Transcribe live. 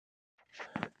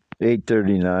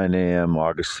8:39 a.m.,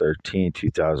 August 13,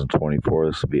 2024.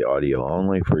 This will be audio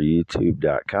only for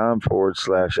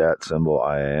youtube.com/@symbol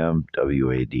IAM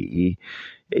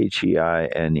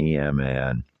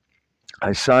WADEHEINEMAN.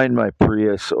 I signed my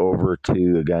Prius over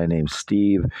to a guy named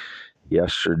Steve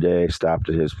yesterday, stopped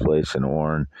at his place in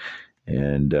Oran,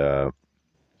 and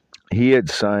he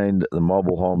had signed the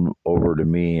mobile home over to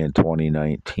me in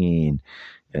 2019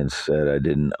 and said I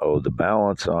didn't owe the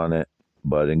balance on it,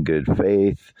 but in good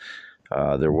faith,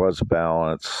 there was a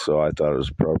balance, so I thought it was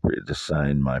appropriate to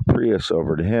sign my Prius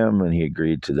over to him, and he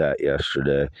agreed to that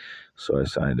yesterday, so I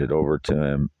signed it over to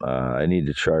him. I need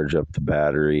to charge up the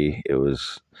battery. It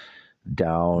was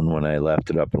down when I left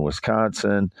it up in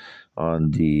Wisconsin on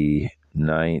the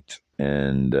 9th,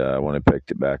 and when I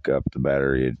picked it back up, the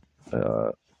battery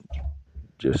had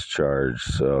just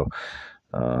charged, so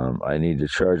I need to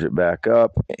charge it back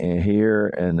up in here,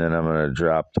 and then I'm going to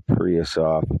drop the Prius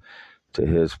off to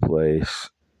his place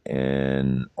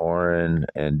in Oran,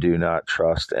 and do not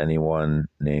trust anyone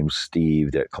named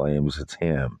Steve that claims it's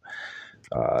him.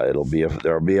 There'll be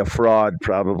a fraud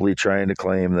probably trying to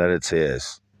claim that it's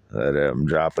his, that I'm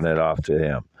dropping it off to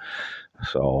him.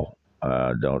 So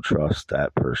don't trust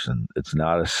that person. It's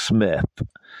not a Smith,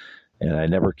 and I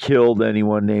never killed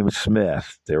anyone named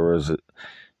Smith. There was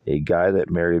a guy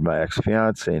that married my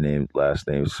ex-fiance last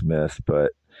name Smith,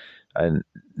 but I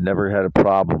never had a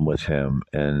problem with him,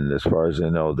 and as far as I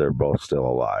know, they're both still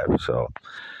alive. So,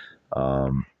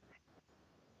 don't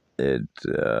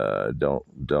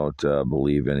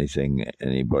believe anything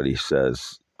anybody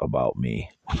says about me.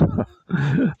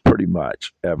 Pretty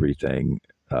much everything.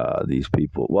 These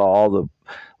people, well, all the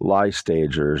lie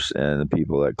stagers and the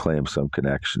people that claim some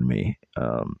connection to me,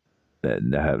 that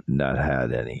have not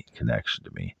had any connection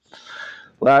to me.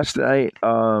 Last night,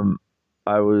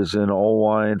 I was in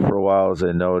Oran for a while, as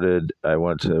I noted. I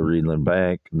went to Reedland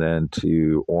Bank, then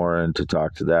to Oran to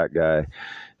talk to that guy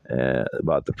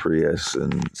about the Prius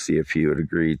and see if he would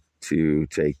agree to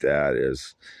take that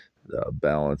as the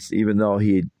balance. Even though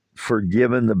he'd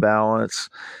forgiven the balance,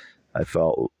 I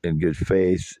felt in good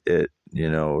faith it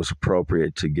was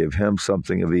appropriate to give him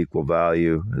something of equal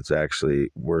value. It's actually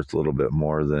worth a little bit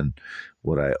more than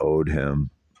what I owed him.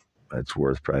 It's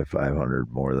worth probably $500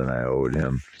 more than I owed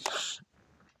him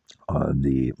on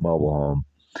the mobile home.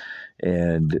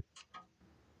 And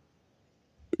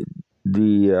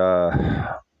then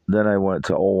I went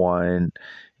to Oran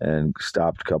and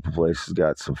stopped a couple places,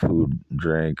 got some food,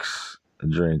 drinks,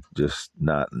 just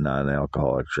not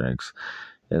non-alcoholic drinks,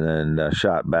 and then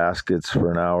shot baskets for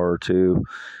an hour or two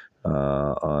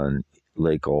on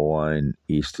Lake Oran,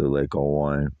 east of Lake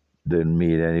Oran. Didn't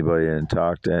meet anybody, didn't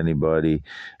talk to anybody.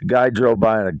 A guy drove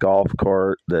by in a golf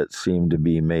cart that seemed to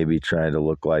be maybe trying to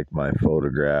look like my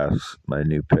photographs, my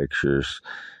new pictures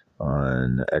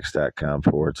on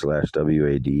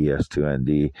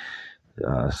x.com/WADES2ND.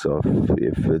 So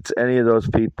if it's any of those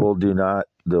people,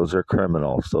 those are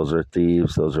criminals. Those are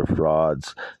thieves. Those are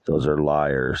frauds. Those are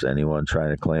liars. Anyone trying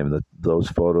to claim that those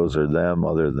photos are them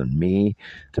other than me,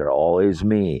 they're always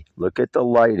me. Look at the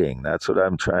lighting. That's what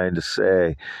I'm trying to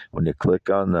say. When you click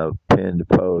on the pinned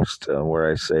post where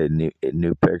I say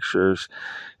new pictures,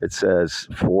 it says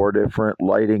 4 different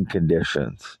lighting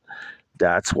conditions.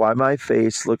 That's why my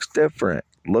face looks different.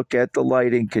 Look at the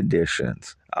lighting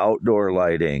conditions. Outdoor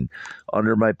lighting,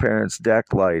 under my parents'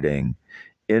 deck lighting,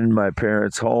 in my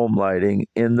parents' home lighting,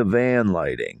 in the van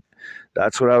lighting.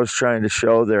 That's what I was trying to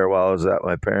show there while I was at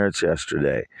my parents'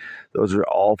 yesterday. Those are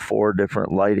all 4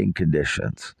 different lighting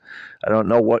conditions. I don't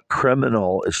know what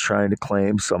criminal is trying to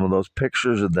claim some of those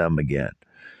pictures of them again.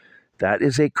 That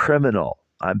is a criminal.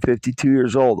 I'm 52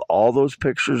 years old. All those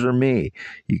pictures are me.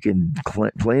 You can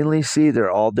plainly see they're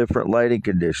all different lighting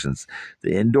conditions.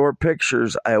 The indoor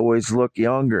pictures, I always look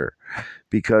younger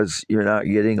because you're not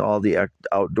getting all the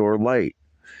outdoor light.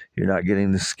 You're not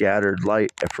getting the scattered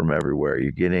light from everywhere.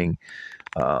 You're getting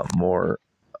more,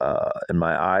 and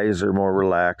my eyes are more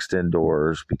relaxed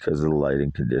indoors because of the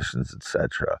lighting conditions,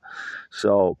 etc.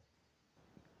 So,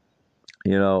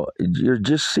 you're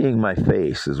just seeing my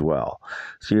face as well.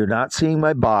 So you're not seeing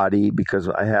my body because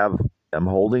I'm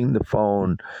holding the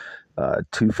phone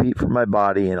 2 feet from my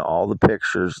body, and all the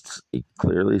pictures you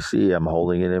clearly see I'm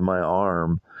holding it in my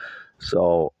arm.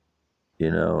 So,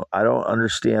 I don't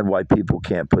understand why people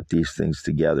can't put these things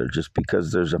together. Just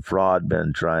because there's a fraud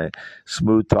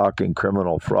smooth talking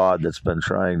criminal fraud that's been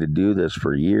trying to do this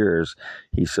for years.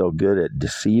 He's so good at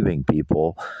deceiving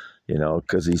people,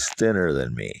 because he's thinner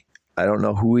than me. I don't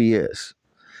know who he is.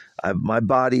 My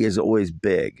body is always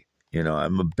big.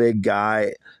 I'm a big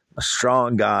guy, a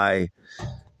strong guy.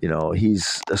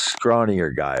 He's a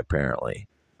scrawnier guy, apparently.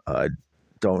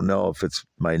 don't know if it's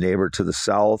my neighbor to the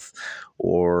south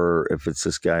or if it's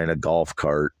this guy in a golf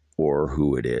cart or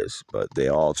who it is, but they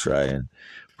all try and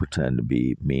pretend to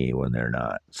be me when they're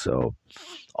not. So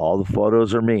all the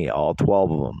photos are me, all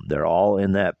 12 of them. They're all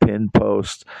in that pinned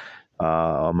post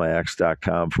on my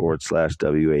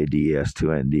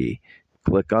x.com/WADS2ND.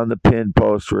 Click on the pinned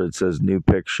post where it says new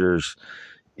pictures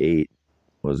 8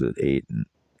 and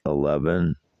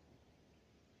 11,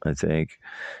 I think,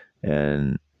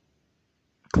 and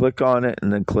click on it,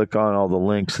 and then click on all the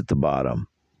links at the bottom.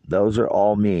 Those are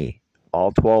all me.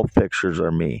 All 12 pictures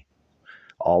are me.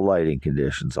 All lighting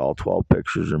conditions, all 12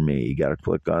 pictures are me. You got to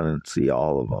click on it and see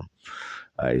all of them.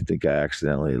 I think I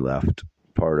accidentally left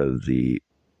part of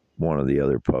one of the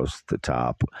other posts at the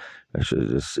top. It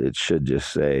should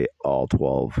just say all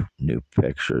 12 new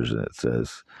pictures, and it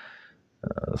says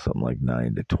something like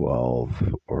 9 to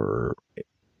 12 or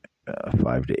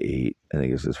 5 to 8. I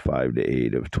think it says 5 to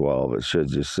 8 of 12. It should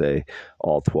just say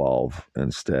all 12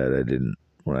 instead. I didn't,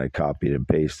 when I copied and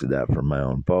pasted that from my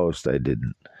own post, I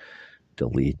didn't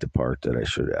delete the part that I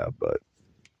should have. But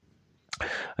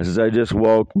since I just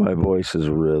woke, my voice is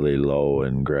really low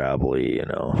and gravelly,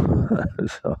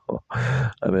 so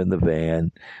I'm in the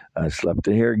van. I slept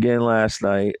in here again last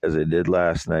night, as I did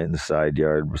last night in the side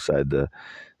yard beside or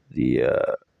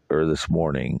this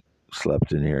morning,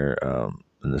 slept in here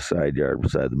in the side yard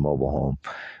beside the mobile home.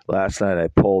 Last night I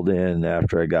pulled in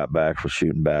after I got back from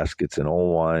shooting baskets in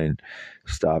Owine,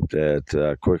 stopped at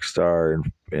Quick Star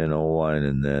in Owine,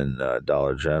 and then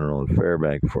Dollar General in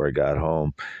Fairbank before I got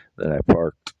home. Then I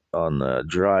parked on the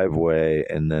driveway,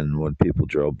 and then when people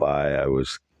drove by, I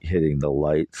was hitting the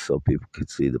lights so people could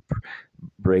see the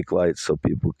brake lights, so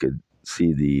people could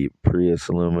see the Prius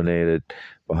illuminated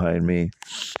behind me,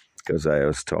 because I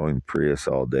was towing Prius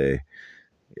all day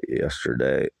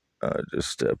yesterday,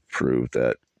 just to prove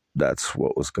that that's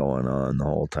what was going on the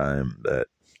whole time, that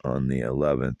on the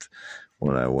 11th,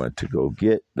 when I went to go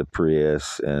get the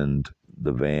Prius and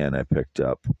the van I picked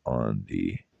up on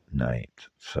the 9th,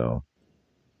 so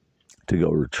to go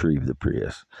retrieve the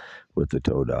Prius with the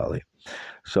tow dolly.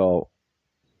 So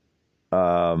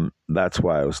that's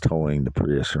why I was towing the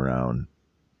Prius around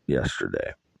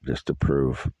yesterday, just to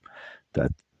prove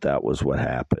that that was what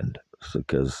happened.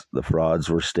 Because the frauds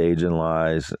were staging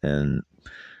lies, and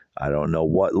I don't know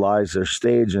what lies they're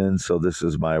staging. So this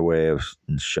is my way of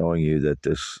showing you that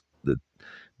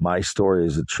my story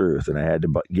is the truth. And I had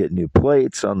to get new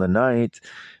plates on the 9th,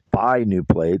 buy new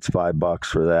plates, $5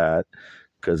 for that,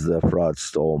 because the fraud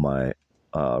stole my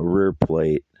rear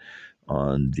plate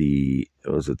on the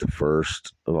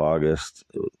 1st of August,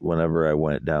 whenever I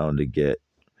went down to get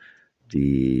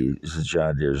the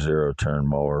John Deere zero-turn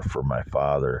mower for my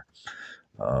father.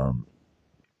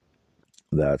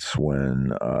 That's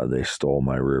when they stole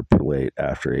my rear plate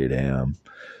after 8 a.m.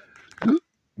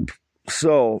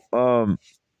 So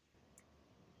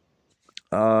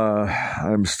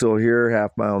I'm still here,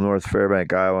 half mile north of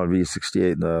Fairbank, Iowa, on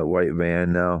V68 in the white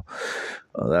van now.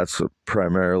 That's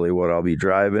primarily what I'll be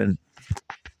driving.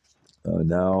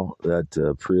 Now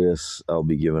that Prius I'll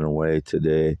be giving away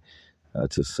today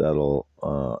to settle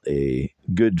a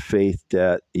good faith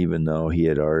debt, even though he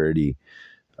had already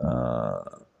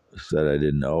said I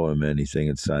didn't owe him anything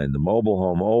and signed the mobile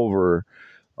home over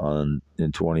in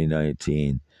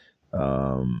 2019.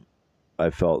 I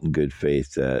felt in good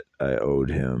faith that I owed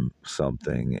him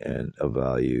something and a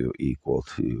value equal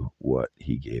to what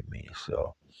he gave me.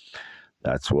 So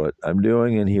that's what I'm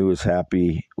doing, and he was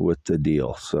happy with the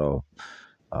deal. So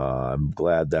I'm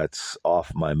glad that's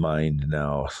off my mind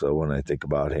now. So when I think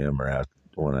about him or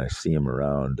when I see him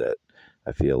around, that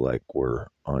I feel like we're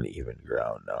on even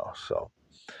ground now. So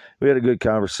we had a good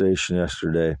conversation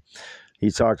yesterday.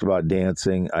 He talked about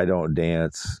dancing. I don't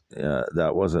dance.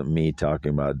 That wasn't me talking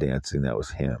about dancing. That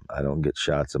was him. I don't get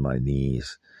shots in my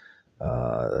knees.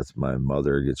 That's my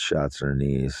mother gets shots in her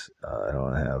knees. I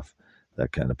don't have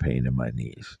that kind of pain in my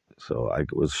knees. So I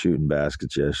was shooting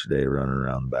baskets yesterday, running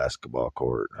around the basketball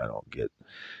court. I'm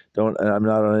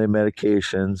not on any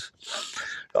medications.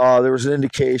 There was an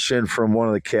indication from one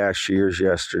of the cashiers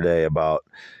yesterday about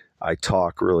I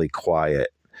talk really quiet.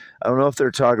 I don't know if they're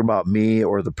talking about me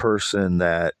or the person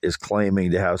that is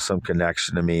claiming to have some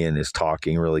connection to me and is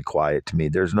talking really quiet to me.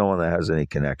 There's no one that has any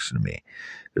connection to me.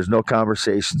 There's no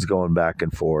conversations going back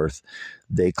and forth.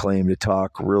 They claim to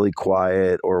talk really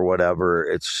quiet or whatever.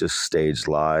 It's just staged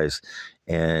lies.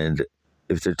 And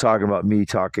if they're talking about me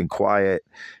talking quiet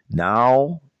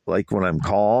now, like when I'm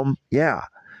calm, yeah,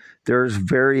 there's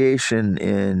variation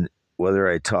in whether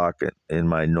I talk in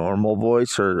my normal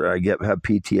voice or I have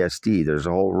PTSD. There's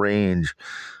a whole range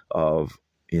of,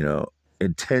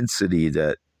 intensity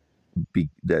that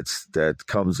that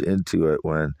comes into it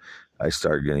when I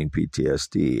start getting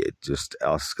PTSD. It just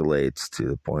escalates to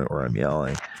the point where I'm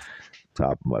yelling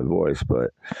top of my voice,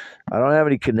 but I don't have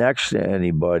any connection to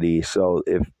anybody. So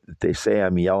if they say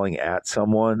I'm yelling at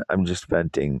someone, I'm just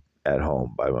venting at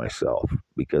home by myself,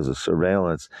 because of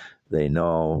surveillance. They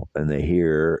know and they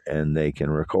hear and they can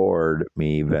record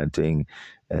me venting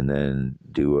and then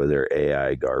do their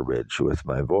AI garbage with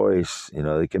my voice.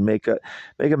 They can make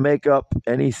up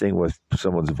anything with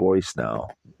someone's voice now.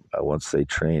 Once they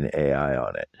train AI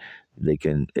on it,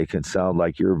 it can sound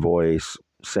like your voice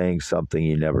saying something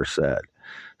you never said.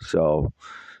 So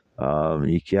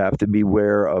you have to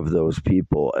beware of those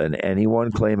people. And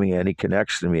anyone claiming any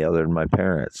connection to me other than my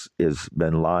parents has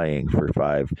been lying for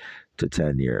 5 to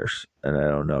 10 years, and I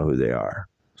don't know who they are.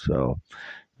 So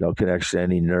no connection to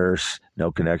any nurse,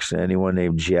 no connection to anyone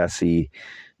named Jesse.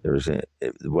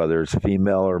 Whether it's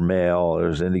female or male,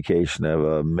 there's indication of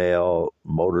a male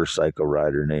motorcycle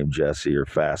rider named Jesse, or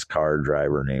fast car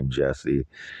driver named Jesse,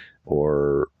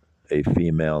 or a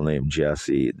female named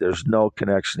Jessie. There's no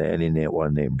connection to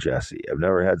anyone named Jesse. I've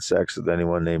never had sex with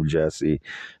anyone named Jesse.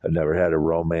 I've never had a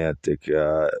romantic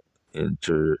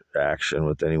interaction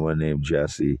with anyone named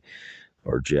Jesse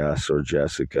or Jess or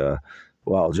Jessica.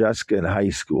 Well, Jessica in high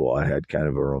school, I had kind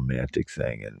of a romantic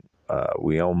thing, and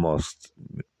we almost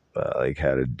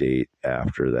had a date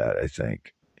after that, I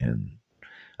think. And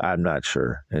I'm not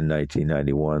sure. In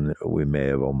 1991, we may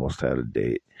have almost had a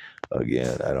date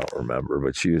again. I don't remember,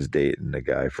 but she was dating a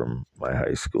guy from my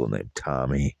high school named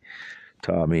Tommy,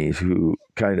 who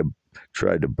kind of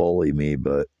tried to bully me,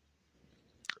 but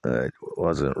it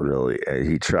wasn't really.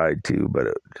 He tried to, but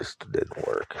it just didn't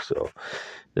work. So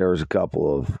there was a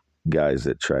couple of guys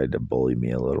that tried to bully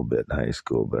me a little bit in high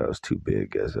school, but I was too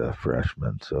big as a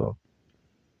freshman. So,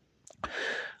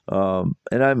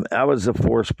 and I was a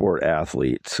 4-sport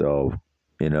athlete, so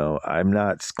I'm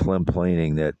not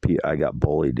complaining that I got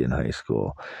bullied in high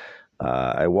school.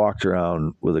 I walked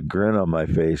around with a grin on my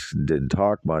face and didn't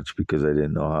talk much because I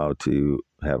didn't know how to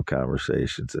have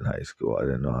conversations in high school. I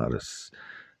didn't know how to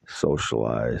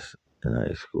socialize in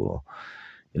high school.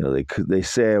 They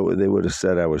say they would have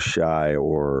said I was shy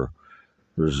or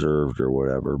reserved or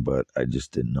whatever, but I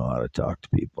just didn't know how to talk to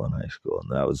people in high school,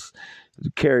 and that was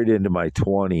carried into my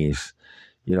 20s.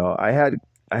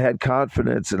 I had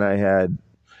confidence and I had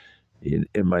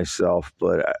in myself,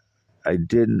 but I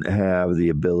didn't have the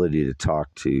ability to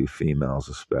talk to females,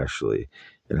 especially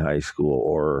in high school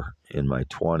or in my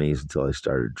 20s, until I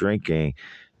started drinking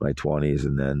my 20s.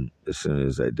 And then as soon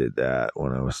as I did that,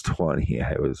 when I was 20,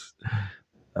 I was,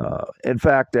 in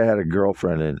fact, I had a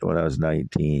girlfriend when I was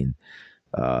 19.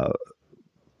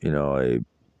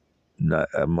 Not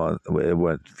a month, it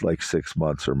went like 6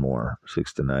 months or more,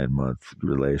 6 to 9 month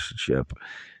relationship.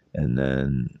 And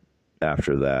then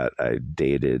after that, I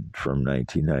dated from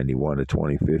 1991 to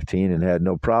 2015 and had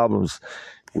no problems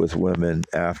with women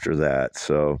after that.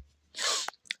 So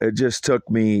it just took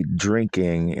me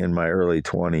drinking in my early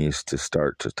 20s to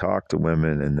start to talk to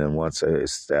women. And then once I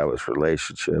established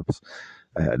relationships,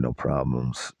 I had no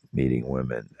problems meeting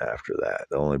women after that.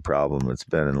 The only problem that's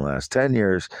been in the last 10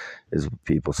 years is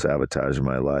people sabotaging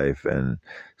my life and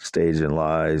staging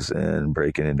lies and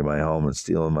breaking into my home and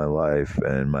stealing my life,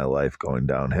 and my life going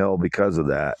downhill because of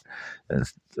that. And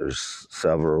there's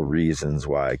several reasons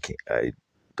why I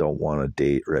don't want to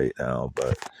date right now,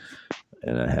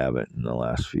 and I haven't in the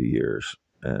last few years.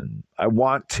 And I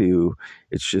want to,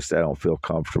 it's just I don't feel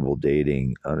comfortable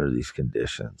dating under these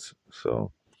conditions.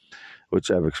 So, which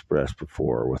I've expressed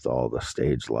before with all the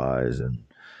stage lies and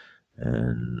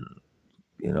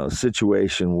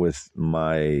situation with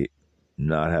my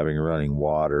not having running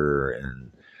water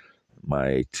and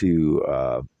my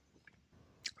the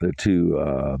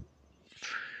two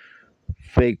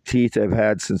fake teeth I've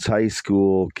had since high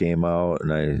school came out,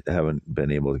 and I haven't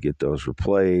been able to get those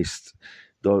replaced.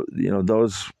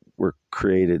 Those were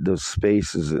created, those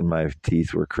spaces in my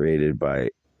teeth were created by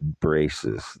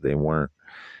braces. They weren't,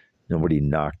 nobody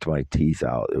knocked my teeth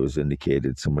out. It was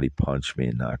indicated somebody punched me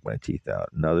and knocked my teeth out.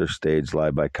 Another stage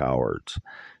lie by cowards.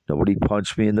 Nobody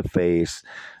punched me in the face.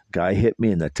 Guy hit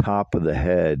me in the top of the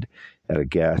head at a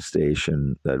gas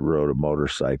station that rode a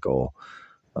motorcycle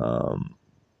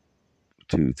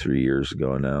 2-3 years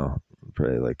ago now.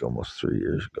 Probably like almost 3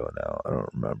 years ago now. I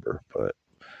don't remember, but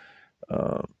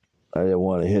I didn't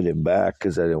want to hit him back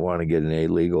because I didn't want to get in any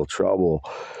legal trouble.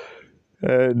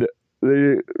 And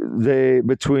they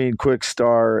between Quick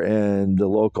Star and the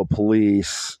local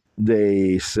police,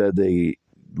 they said they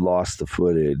lost the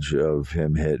footage of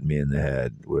him hitting me in the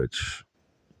head, which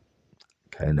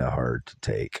kind of hard to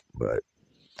take, but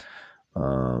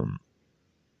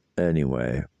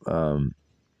anyway,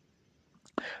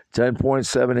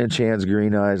 10.7-inch hands,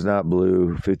 green eyes, not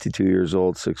blue, 52 years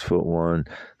old, 6'1",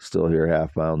 still here,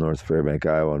 half-mile north of Fairbank,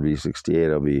 Iowa on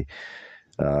V68. I'll be,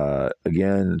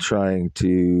 again, trying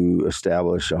to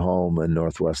establish a home in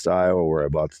northwest Iowa where I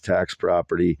bought the tax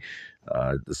property.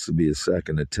 This will be a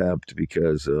second attempt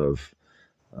because of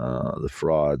the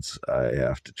frauds. I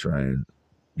have to try and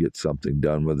get something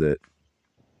done with it.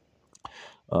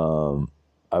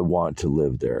 I want to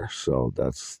live there, so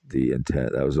that's the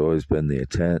intent. That has always been the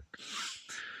intent.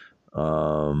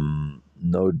 No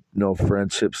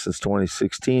friendship since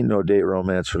 2016. No date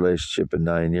romance relationship in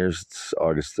 9 years. It's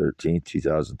August 13th,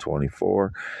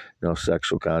 2024. No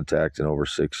sexual contact in over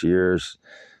 6 years.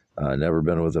 Never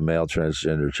been with a male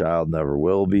transgender child. Never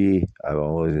will be. I've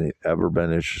only ever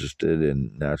been interested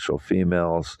in natural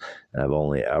females. And I've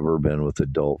only ever been with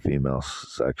adult females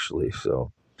sexually.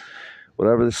 So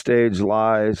whatever the stage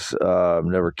lies, I've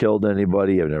never killed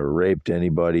anybody. I've never raped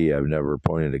anybody. I've never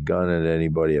pointed a gun at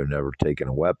anybody. I've never taken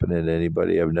a weapon at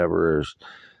anybody. I've never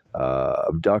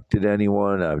abducted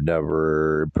anyone. I've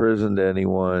never imprisoned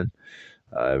anyone.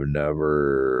 I've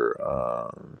never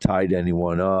tied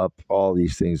anyone up. All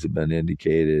these things have been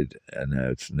indicated, and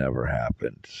it's never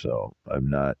happened. So I'm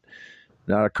not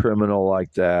a criminal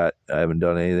like that. I haven't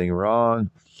done anything wrong.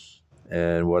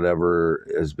 And whatever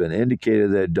has been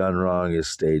indicated that done wrong is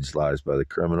staged lies by the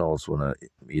criminals when I'm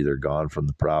either gone from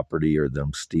the property or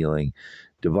them stealing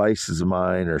devices of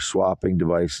mine or swapping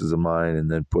devices of mine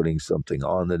and then putting something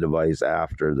on the device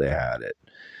after they had it.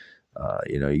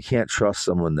 You can't trust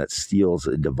someone that steals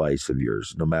a device of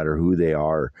yours, no matter who they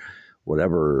are,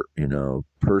 whatever,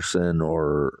 person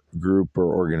or group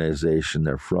or organization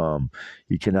they're from.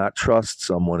 You cannot trust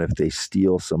someone if they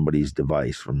steal somebody's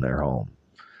device from their home.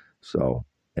 So,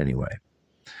 anyway,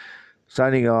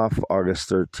 signing off August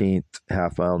 13th,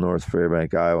 half-mile north of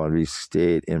Fairbank, Iowa on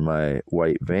V68 in my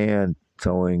white van,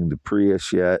 towing the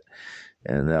Prius yet.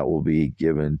 And that will be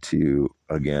given to,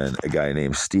 again, a guy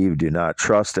named Steve. Do not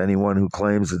trust anyone who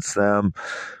claims it's them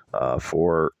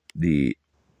for the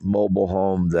mobile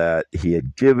home that he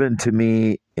had given to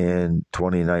me in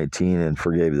 2019 and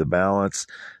forgave the balance.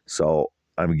 So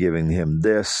I'm giving him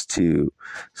this to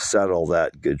settle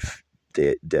that good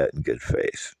debt in good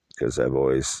faith, because I've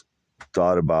always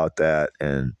thought about that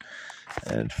and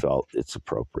felt it's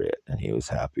appropriate, and he was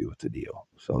happy with the deal.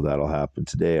 So that'll happen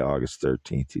today, August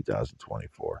 13th,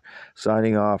 2024.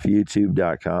 Signing off,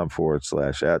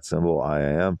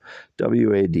 youtube.com/@IAM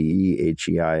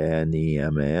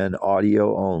WADEHEINEMAN,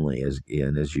 audio only, as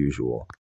usual.